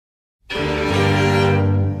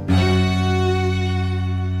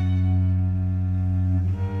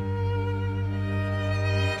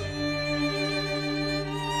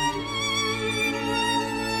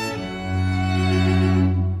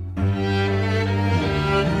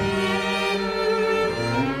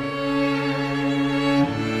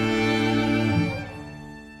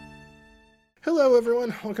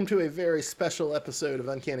everyone. Welcome to a very special episode of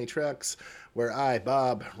Uncanny Trucks, where I,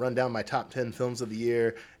 Bob, run down my top 10 films of the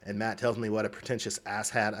year, and Matt tells me what a pretentious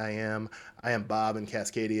asshat I am. I am Bob in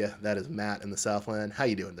Cascadia. That is Matt in the Southland. How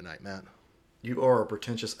you doing tonight, Matt? You are a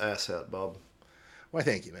pretentious asshat, Bob. Why,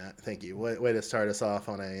 thank you, Matt. Thank you. Way to start us off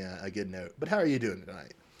on a good note. But how are you doing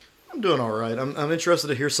tonight? I'm doing all right. I'm interested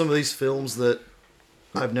to hear some of these films that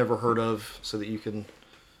I've never heard of, so that you can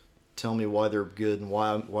tell me why they're good and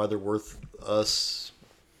why they're worth us,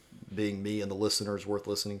 being me and the listeners, worth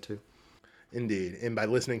listening to. Indeed. And by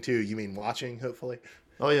listening to, you mean watching, hopefully?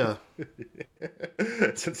 Oh, yeah.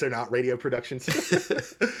 Since they're not radio productions.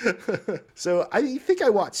 So I think I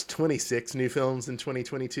watched 26 new films in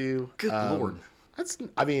 2022. Good Lord.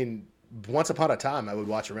 Once upon a time, I would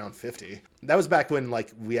watch around 50. That was back when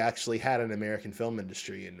we actually had an American film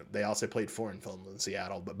industry, and they also played foreign films in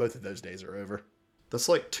Seattle, but both of those days are over. That's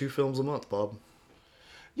like 2 films a month, Bob.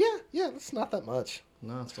 Yeah, that's not that much.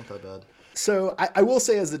 No, it's not that bad. So I will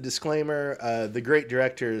say as a disclaimer, the great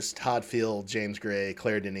directors Todd Field, James Gray,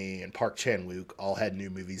 Claire Denis, and Park Chan-wook all had new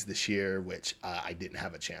movies this year, which I didn't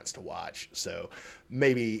have a chance to watch. So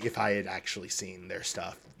maybe if I had actually seen their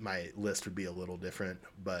stuff, my list would be a little different.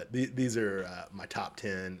 But these are my top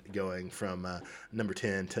 10, going from number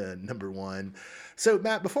 10 to number 1. So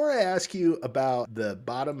Matt, before I ask you about the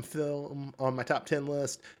bottom film on my top 10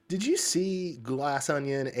 list, did you see Glass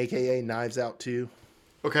Onion, aka Knives Out 2?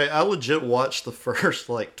 Okay, I legit watched the first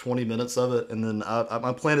 20 minutes of it, and then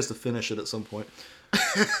my plan is to finish it at some point.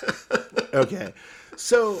 Okay,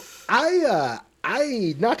 so I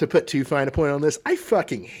not to put too fine a point on this, I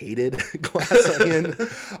fucking hated Glass Onion.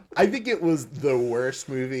 I think it was the worst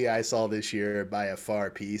movie I saw this year by a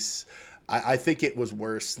far piece. I think it was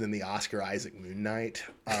worse than the Oscar Isaac Moon Knight.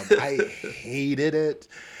 I hated it.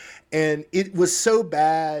 And it was so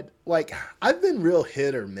bad. I've been real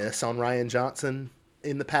hit or miss on Rian Johnson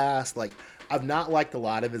in the past. I've not liked a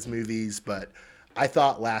lot of his movies, but I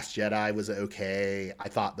thought Last Jedi was okay. I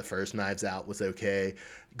thought the first Knives Out was okay.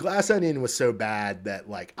 Glass Onion was so bad that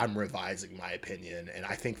I'm revising my opinion, and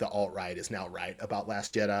I think the alt-right is now right about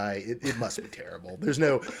Last Jedi. It must be terrible. There's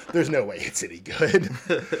no way it's any good.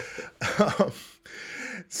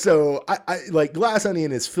 So I Glass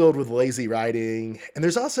Onion is filled with lazy writing, and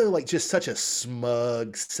there's also just such a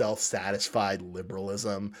smug, self-satisfied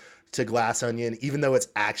liberalism to Glass Onion, even though it's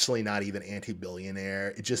actually not even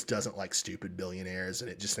anti-billionaire. It just doesn't like stupid billionaires, and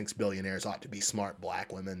it just thinks billionaires ought to be smart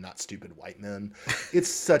black women, not stupid white men. It's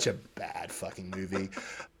such a bad fucking movie.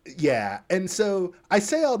 Yeah, and so I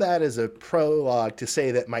say all that as a prologue to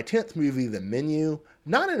say that my 10th movie, The Menu,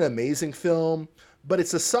 not an amazing film, but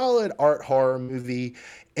it's a solid art horror movie,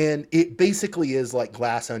 and it basically is like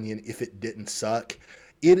Glass Onion if it didn't suck.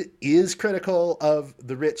 It is critical of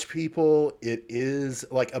the rich people. It is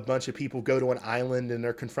a bunch of people go to an island and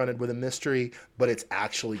they're confronted with a mystery, but it's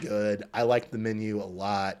actually good. I like The Menu a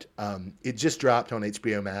lot. It just dropped on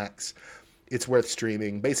HBO Max. It's worth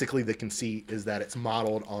streaming. Basically, the conceit is that it's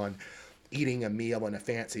modeled on eating a meal in a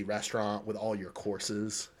fancy restaurant with all your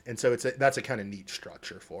courses. And so that's a kind of neat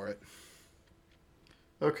structure for it.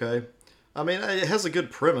 Okay. It has a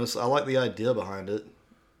good premise. I like the idea behind it.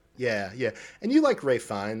 Yeah. And you like Ray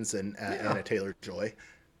Fiennes and Anna Taylor-Joy.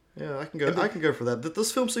 Yeah, I can go for that.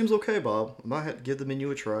 This film seems okay, Bob. I might have to give The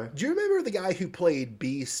Menu a try. Do you remember the guy who played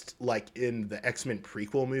Beast in the X-Men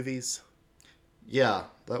prequel movies? Yeah,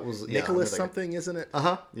 that was Nicholas something, isn't it?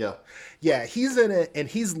 Yeah. Yeah, he's in it, and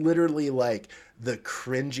he's literally the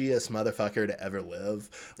cringiest motherfucker to ever live.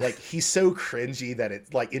 He's so cringy that it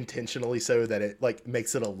intentionally so that it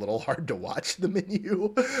makes it a little hard to watch The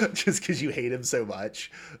Menu, just because you hate him so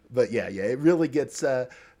much. But yeah, it really gets The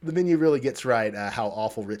Menu really gets right how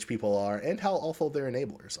awful rich people are and how awful their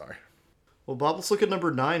enablers are. Well, Bob, let's look at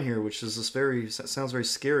number 9 here, which is sounds very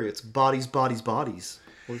scary. It's Bodies, Bodies, Bodies.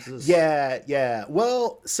 What is this? Yeah.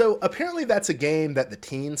 Well, so apparently that's a game that the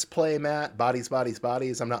teens play, Matt. Bodies, Bodies,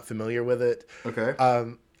 Bodies. I'm not familiar with it. Okay.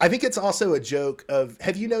 I think it's also a joke of,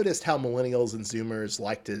 have you noticed how millennials and Zoomers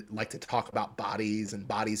like to talk about bodies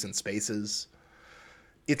and spaces?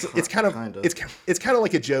 It's kind of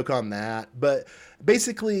like a joke on that, but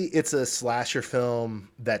basically it's a slasher film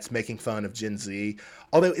that's making fun of Gen Z.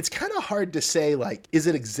 Although it's kind of hard to say, is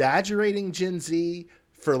it exaggerating Gen Z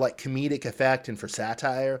for comedic effect and for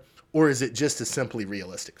satire, or is it just a simply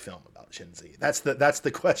realistic film about Gen Z? That's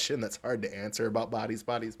the question that's hard to answer about Bodies,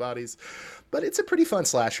 Bodies, Bodies. But it's a pretty fun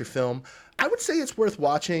slasher film. I would say it's worth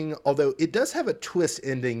watching, although it does have a twist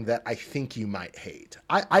ending that I think you might hate.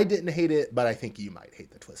 I didn't hate it, but I think you might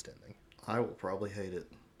hate the twist ending. I will probably hate it.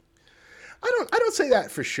 I don't say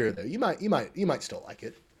that for sure though. You might still like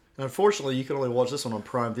it. And unfortunately, you can only watch this one on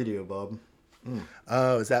Prime Video, Bob.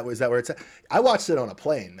 Oh, is that where it's at? I watched it on a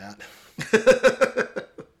plane, Matt.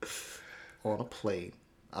 On a plane.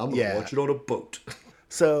 I'm gonna Yeah. watch it on a boat.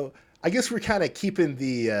 So I guess we're kind of keeping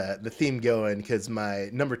the theme going because my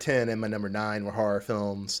number 10 and my number 9 were horror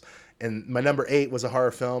films, and my number 8 was a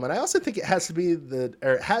horror film. And I also think it has to be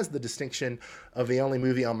it has the distinction of the only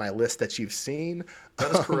movie on my list that you've seen.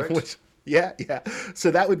 That is correct. Yeah, yeah.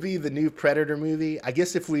 So that would be the new Predator movie. I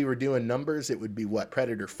guess if we were doing numbers, it would be what,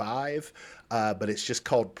 Predator 5, but it's just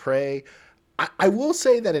called Prey. I will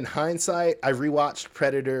say that in hindsight, I rewatched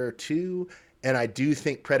Predator 2, and I do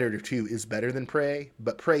think Predator 2 is better than Prey,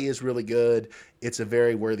 but Prey is really good. It's a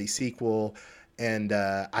very worthy sequel. And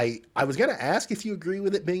I was going to ask if you agree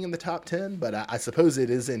with it being in the top 10, but I suppose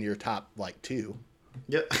it is in your top, like, 2.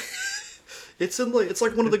 Yeah. It's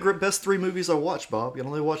like one of the best 3 movies I watched, Bob. You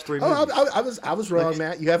only watch 3 movies. I was wrong,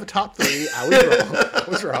 Matt. You have a top 3. I was wrong. I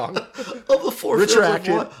was wrong. Of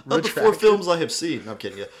the 4 films I have seen. No, I'm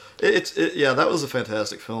kidding you. Yeah, that was a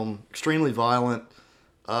fantastic film. Extremely violent.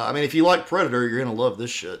 I mean, if you like Predator, you're gonna love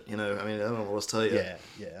this shit. You know, I mean, I don't know what else to tell you. Yeah,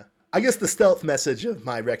 yeah. I guess the stealth message of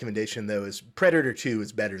my recommendation, though, is Predator 2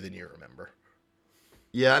 is better than you remember.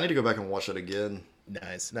 Yeah, I need to go back and watch it again.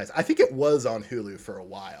 Nice, nice. I think it was on Hulu for a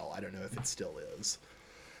while. I don't know if it still is.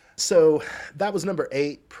 So that was number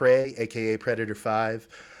 8, Prey, aka Predator 5.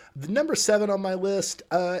 The number 7 on my list,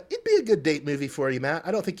 it'd be a good date movie for you, Matt.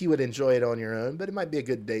 I don't think you would enjoy it on your own, but it might be a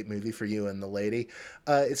good date movie for you and the lady.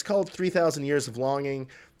 It's called 3,000 Years of Longing.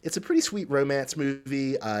 It's a pretty sweet romance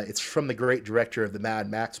movie. It's from the great director of the Mad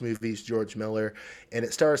Max movies, George Miller, and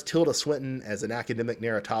it stars Tilda Swinton as an academic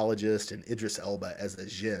narratologist and Idris Elba as a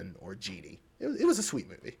djinn or genie. It was a sweet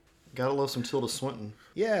movie. Gotta love some Tilda Swinton.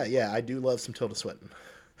 Yeah, yeah, I do love some Tilda Swinton.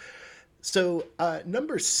 So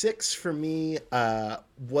number 6 for me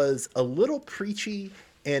was a little preachy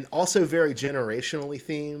and also very generationally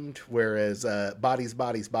themed, whereas Bodies,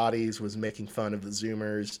 Bodies, Bodies was making fun of the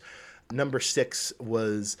Zoomers. Number 6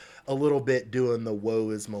 was a little bit doing the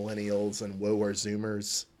woe is millennials and woe are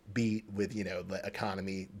Zoomers beat with, you know, the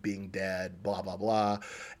economy being dead, blah, blah, blah.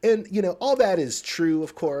 And, you know, all that is true,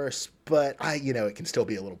 of course, but it can still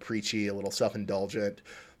be a little preachy, a little self-indulgent.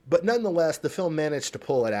 But nonetheless, the film managed to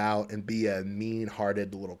pull it out and be a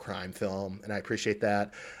mean-hearted little crime film, and I appreciate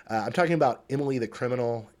that. I'm talking about Emily the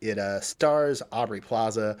Criminal. It stars Aubrey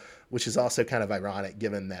Plaza, which is also kind of ironic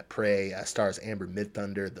given that Prey stars Amber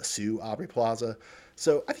Midthunder, the Sue Aubrey Plaza.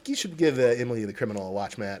 So I think you should give Emily the Criminal a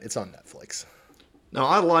watch, Matt. It's on Netflix. No,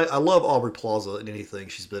 I love Aubrey Plaza in anything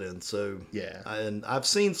she's been in. So yeah, and I've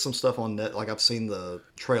seen some stuff on I've seen the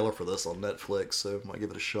trailer for this on Netflix, so I might give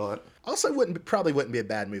it a shot. Also, probably wouldn't be a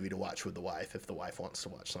bad movie to watch with the wife if the wife wants to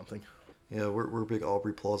watch something. Yeah, we're big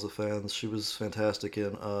Aubrey Plaza fans. She was fantastic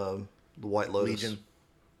in The White Lotus. Legion.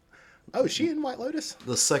 Oh, is she in White Lotus?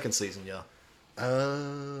 The second season, yeah.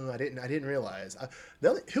 Oh, I didn't realize.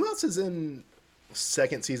 Who else is in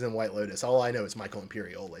second season White Lotus? All I know is Michael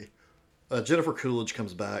Imperioli. Jennifer Coolidge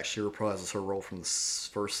comes back. She reprises her role from the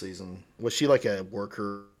first season. Was she like a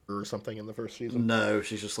worker or something in the first season? No,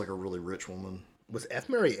 she's just like a really rich woman. Was F.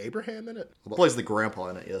 Murray Abraham in it? Plays the grandpa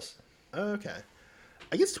in it, yes. Okay.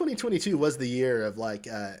 I guess 2022 was the year of like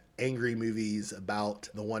angry movies about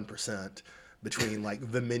the 1% between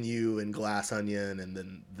like The Menu and Glass Onion and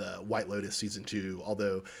then the White Lotus season 2.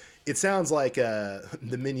 Although it sounds like The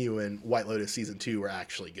Menu and White Lotus season 2 were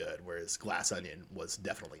actually good, whereas Glass Onion was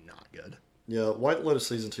definitely not good. Yeah, White Lotus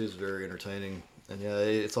season 2 is very entertaining, and yeah,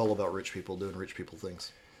 it's all about rich people doing rich people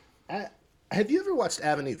things. Have you ever watched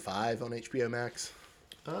Avenue 5 on HBO Max?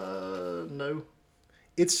 No.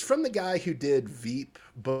 It's from the guy who did Veep,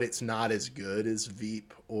 but it's not as good as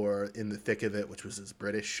Veep or In the Thick of It, which was his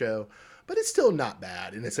British show. But it's still not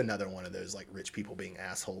bad, and it's another one of those like rich people being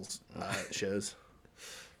assholes shows.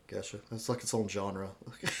 Gotcha. It's like its own genre.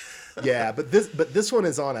 Yeah, but this one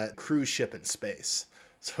is on a cruise ship in space,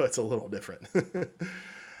 so it's a little different.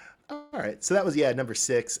 All right, so that was number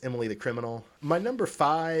 6, Emily the Criminal. My number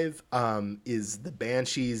 5 is The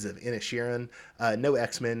Banshees of Inisherin. No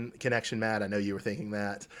X-Men connection, Matt. I know you were thinking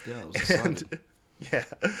that. Yeah, I was excited. Yeah,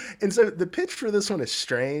 and so the pitch for this one is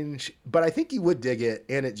strange, but I think you would dig it,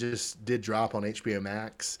 and it just did drop on HBO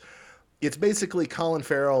Max. It's basically Colin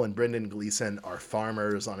Farrell and Brendan Gleeson are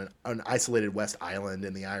farmers on an isolated West Island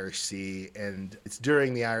in the Irish Sea, and it's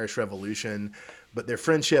during the Irish Revolution, but their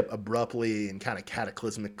friendship abruptly and kind of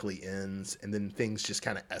cataclysmically ends, and then things just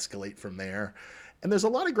kind of escalate from there. And there's a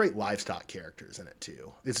lot of great livestock characters in it,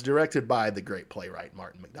 too. It's directed by the great playwright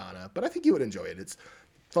Martin McDonagh, but I think you would enjoy it. It's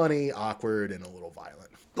funny, awkward, and a little violent.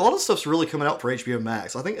 A lot of stuff's really coming out for HBO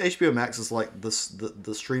Max. I think HBO Max is like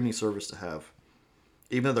the streaming service to have.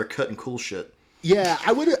 Even though they're cutting cool shit. Yeah,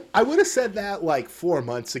 I I would have said that like 4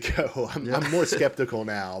 months ago. I'm more skeptical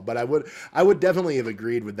now, but I would definitely have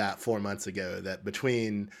agreed with that 4 months ago, that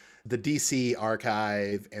between the DC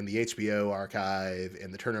archive and the HBO archive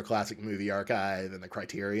and the Turner Classic Movie archive and the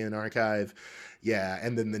Criterion archive, yeah,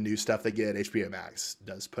 and then the new stuff they get, HBO Max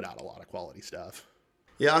does put out a lot of quality stuff.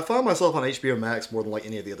 Yeah, I find myself on HBO Max more than like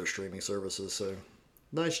any of the other streaming services, so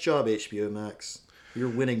nice job, HBO Max. You're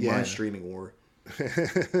winning my streaming war.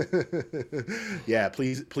 Yeah,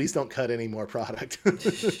 please don't cut any more product.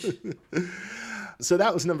 So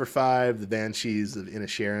that was number 5, The Banshees of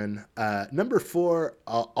Inisherin. Number 4,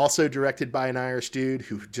 also directed by an Irish dude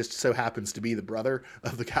who just so happens to be the brother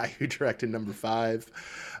of the guy who directed number 5.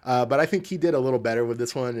 But I think he did a little better with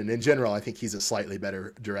this one, and in general, I think he's a slightly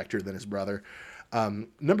better director than his brother.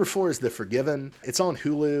 Number 4 is The Forgiven. It's on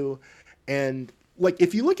Hulu, and like,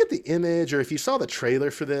 if you look at the image or if you saw the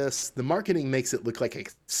trailer for this, the marketing makes it look like a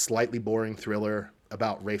slightly boring thriller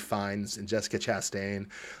about Ralph Fiennes and Jessica Chastain.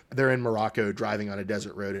 They're in Morocco driving on a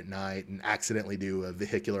desert road at night and accidentally do a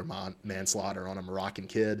vehicular manslaughter on a Moroccan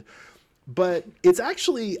kid. But it's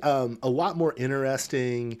actually a lot more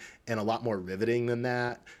interesting and a lot more riveting than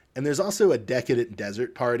that. And there's also a decadent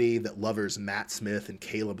desert party that lovers Matt Smith and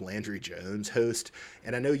Caleb Landry Jones host.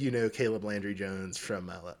 And I know you know Caleb Landry Jones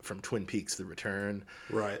from Twin Peaks: The Return.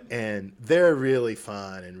 Right. And they're really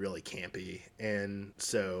fun and really campy. And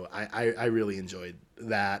so I really enjoyed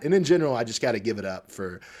that. And in general, I just got to give it up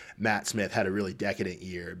for Matt Smith. Had a really decadent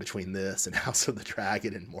year between this and House of the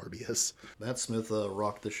Dragon and Morbius. Matt Smith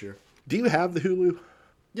rocked this year. Do you have the Hulu?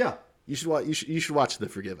 Yeah. You should watch The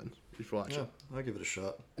Forgiven. You should watch it. I'll give it a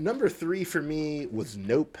shot. Number 3 for me was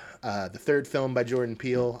Nope, the third film by Jordan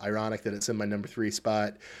Peele. Ironic that it's in my number 3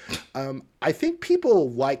 spot. I think people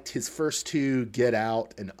liked his first 2, Get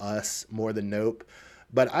Out and Us, more than Nope,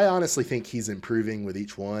 but I honestly think he's improving with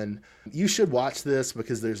each one. You should watch this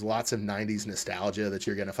because there's lots of 90s nostalgia that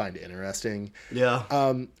you're going to find interesting. Yeah.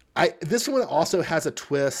 This one also has a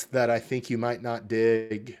twist that I think you might not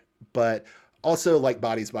dig, but also, like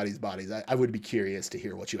Bodies, I would be curious to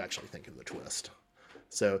hear what you actually think of the twist.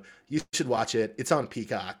 So you should watch it. It's on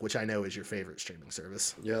Peacock, which I know is your favorite streaming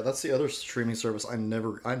service. Yeah, that's the other streaming service. I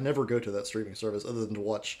never go to that streaming service other than to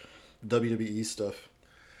watch WWE stuff.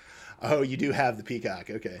 Oh, you do have the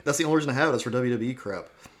Peacock. Okay. That's the only reason I have it is for WWE crap.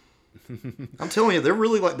 I'm telling you, they're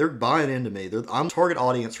really they're buying into me. I'm target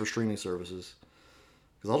audience for streaming services.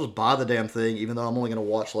 Because I'll just buy the damn thing, even though I'm only going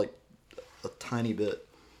to watch like a tiny bit.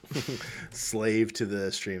 Slave to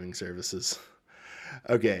the streaming services.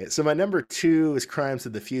 Okay, so my number 2 is Crimes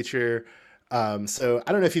of the Future. So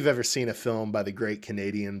I don't know if you've ever seen a film by the great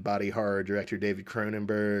Canadian body horror director David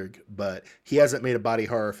Cronenberg, but he hasn't made a body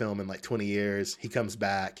horror film in like 20 years. He comes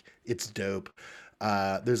back. It's dope.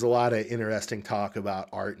 There's a lot of interesting talk about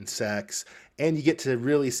art and sex, and you get to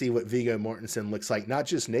really see what Viggo Mortensen looks like, not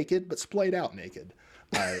just naked, but splayed out naked.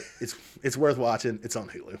 It's worth watching. It's on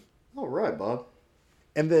Hulu. All right, Bob.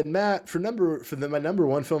 And then Matt, my number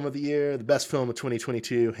 1 film of the year, the best film of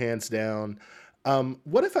 2022, hands down.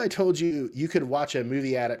 What if I told you you could watch a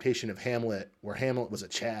movie adaptation of Hamlet where Hamlet was a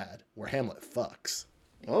Chad, where Hamlet fucks?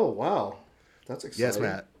 Oh, wow. That's exciting. Yes,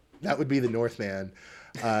 Matt. That would be The Northman.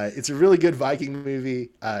 It's a really good Viking movie.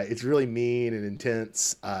 It's really mean and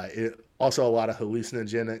intense. Also a lot of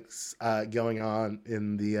hallucinogenics going on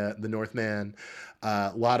in the Northman.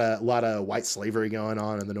 A lot of white slavery going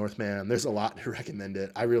on in the Northman. There's a lot to recommend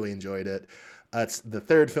it. I really enjoyed it. It's the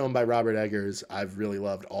third film by Robert Eggers. I've really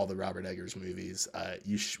loved all the Robert Eggers movies.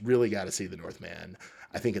 You really got to see The Northman.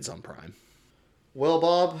 I think it's on Prime. Well,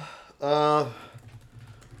 Bob,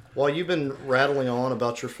 while you've been rattling on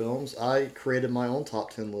about your films, I created my own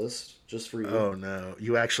top 10 list just for you. Oh, no.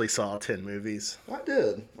 You actually saw 10 movies? I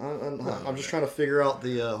did. I'm just trying to figure out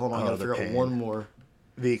the... hold on, I got to figure out one more.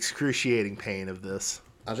 The excruciating pain of this.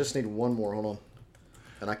 I just need one more. Hold on.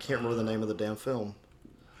 And I can't remember the name of the damn film.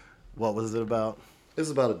 What was it about? It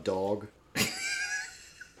was about a dog.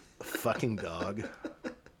 A fucking dog.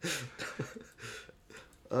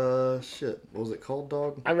 Shit. What was it called,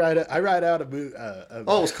 Dog? I write out a movie. It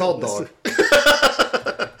was called Dog.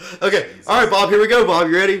 Okay. All right, Bob. Here we go, Bob.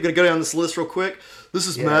 You ready? I'm going to go down this list real quick. This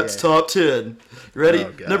is Matt's top 10. You ready?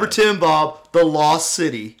 Oh, Number 10, Bob. The Lost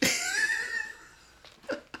City.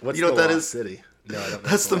 What's you know what that is? City? No, I don't know.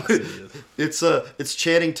 That's the movie. It's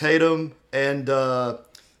Channing Tatum and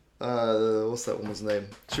what's that woman's name?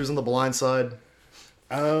 She was in The Blind Side.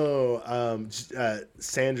 Oh,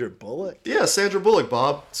 Sandra Bullock. Yeah, Sandra Bullock,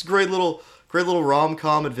 Bob. It's a great little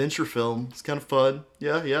rom-com adventure film. It's kind of fun.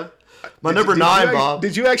 Yeah. Number 9, Bob.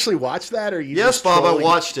 Did you actually watch that, or you? Yes, just Bob. trolling? I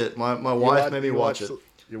watched it. My wife made me watch it.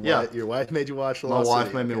 Your wife made you watch The My Lost wife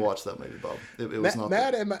City. made me Okay. watch that movie, Bob. It was not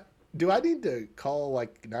Matt, do I need to call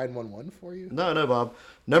like 911 for you? No, Bob.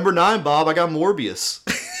 Number 9, Bob, I got Morbius.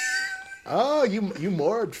 Oh, you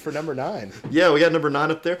morbed for number 9. Yeah, we got number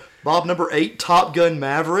 9 up there. Bob, number 8, Top Gun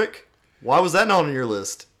Maverick. Why was that not on your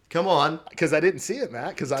list? Come on. Because I didn't see it, Matt.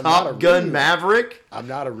 Because I'm not a Top Gun rube. Maverick? I'm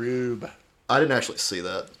not a rube. I didn't actually see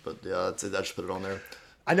that, but yeah, I just put it on there.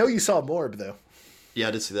 I know you saw Morb though. Yeah,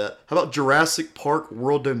 I did see that. How about Jurassic Park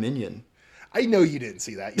World Dominion? I know you didn't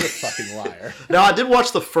see that. You're a fucking liar. Now, I did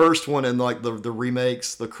watch the first one and like the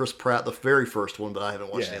remakes, the Chris Pratt, the very first one, but I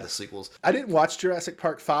haven't watched any of the sequels. I didn't watch Jurassic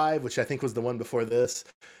Park 5, which I think was the one before this,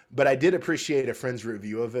 but I did appreciate a friend's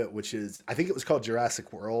review of it, which is, I think it was called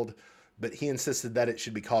Jurassic World, but he insisted that it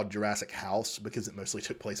should be called Jurassic House because it mostly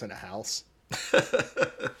took place in a house.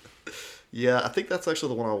 Yeah, I think that's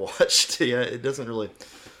actually the one I watched. Yeah, it doesn't really.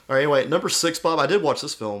 All right, anyway, number 6, Bob. I did watch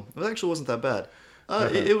this film. It actually wasn't that bad.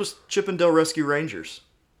 It was Chip 'n Dale Rescue Rangers.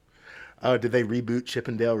 Oh, did they reboot Chip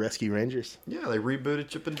 'n Dale Rescue Rangers? Yeah, they rebooted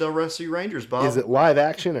Chip 'n Dale Rescue Rangers, Bob. Is it live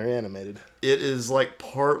action or animated? It is like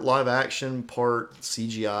part live action, part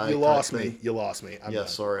CGI. You type lost thing. me. You lost me. I'm Yeah, done.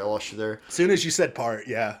 sorry, I lost you there. As soon as you said part,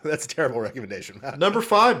 yeah, that's a terrible recommendation. Number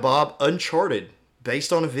 5, Bob, Uncharted,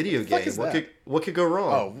 based on a video fuck game. is What that? could go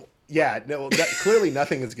wrong? Oh, yeah, no, clearly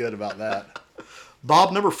nothing is good about that.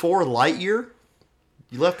 Bob, number 4, Lightyear.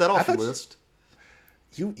 You left that off the thought you- list.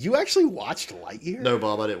 You actually watched Lightyear? No,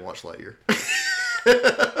 Bob, I didn't watch Lightyear.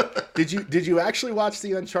 Did you actually watch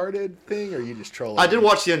the Uncharted thing, or you just trolling? I did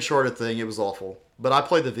watch the Uncharted thing. It was awful. But I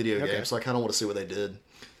played the video Okay. game, so I kind of want to see what they did.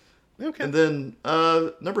 Okay. And then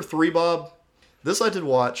number 3, Bob. This I did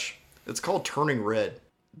watch. It's called Turning Red.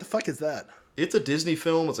 The fuck is that? It's a Disney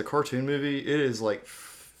film. It's a cartoon movie. It is like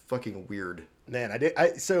fucking weird. Man,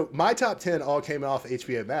 so my top 10 all came off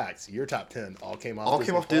HBO Max. Your top 10 all came off. All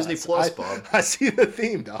came off Disney Plus, Bob. I see the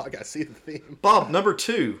theme, dog. I see the theme. Bob, number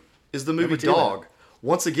 2 is the movie Number 2, Dog.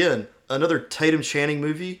 Once again, another Tatum Channing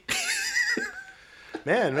movie.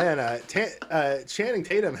 Man, Channing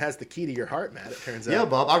Tatum has the key to your heart, Matt. It turns out. Yeah,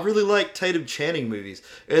 Bob, I really like Tatum Channing movies.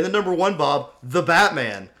 And then number 1, Bob, The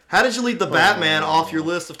Batman. How did you leave The Batman off your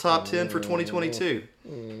list of top 10 for 2022?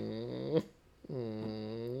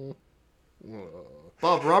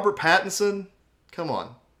 Bob, Robert Pattinson? Come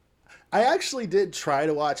on. I actually did try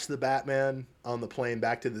to watch the Batman on the plane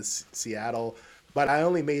back to Seattle, but I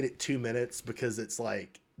only made it 2 minutes because it's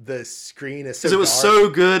like the screen is so. Because it was dark. so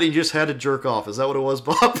good, and you just had to jerk off. Is that what it was,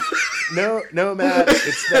 Bob? No, Matt.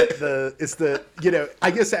 It's the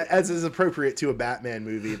I guess as is appropriate to a Batman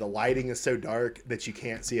movie, the lighting is so dark that you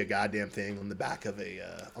can't see a goddamn thing on the back of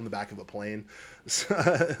a plane. It's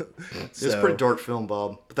a pretty dark film,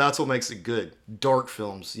 Bob. But that's what makes it good. Dark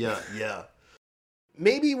films. Yeah.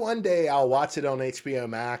 Maybe one day I'll watch it on HBO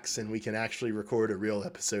Max and we can actually record a real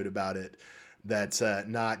episode about it. That's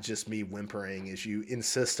not just me whimpering as you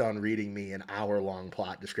insist on reading me an hour-long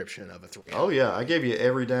plot description of a 3. Oh, yeah. I gave you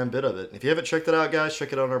every damn bit of it. If you haven't checked it out, guys,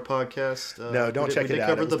 check it out on our podcast. No, don't check it out.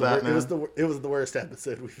 Covered the Batman. It was the worst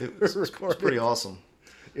episode we've ever It's recorded. pretty awesome.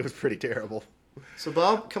 It was pretty terrible. So,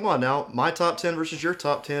 Bob, come on now. My top 10 versus your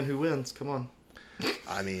top 10. Who wins? Come on.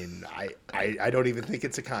 I mean, I don't even think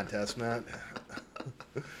it's a contest, Matt.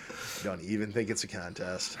 Don't even think it's a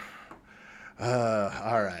contest.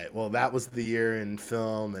 All right. Well, that was the year in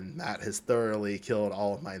film, and Matt has thoroughly killed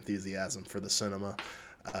all of my enthusiasm for the cinema.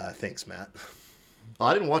 Thanks, Matt.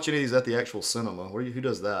 I didn't watch any of these at the actual cinema. Who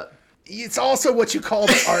does that? It's also what you call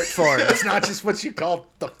the art form. It's not just what you call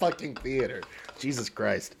the fucking theater. Jesus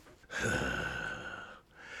Christ.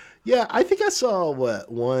 Yeah, I think I saw,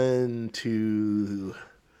 1, 2,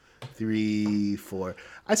 3, 4.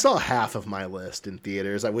 I saw half of my list in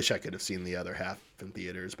theaters. I wish I could have seen the other half in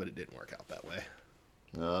theaters, but it didn't work out that way.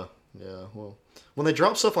 Yeah. Well, when they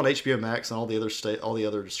drop stuff on HBO Max and all the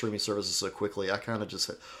other streaming services so quickly, I kind of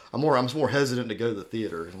just I'm more hesitant to go to the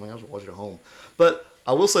theater. I'm like, I'll just watch it at home. But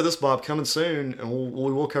I will say this, Bob, coming soon, and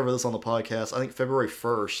we will cover this on the podcast. I think February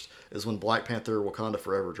 1st is when Black Panther: Wakanda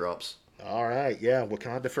Forever drops. All right, yeah,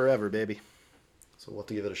 Wakanda forever, baby. So we'll have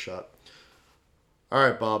to give it a shot. All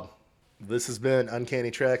right, Bob. This has been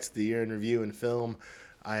Uncanny Treks, the year in review and film.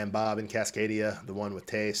 I am Bob in Cascadia, the one with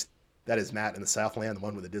taste. That is Matt in the Southland, the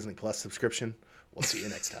one with a Disney Plus subscription. We'll see you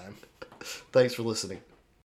next time. Thanks for listening.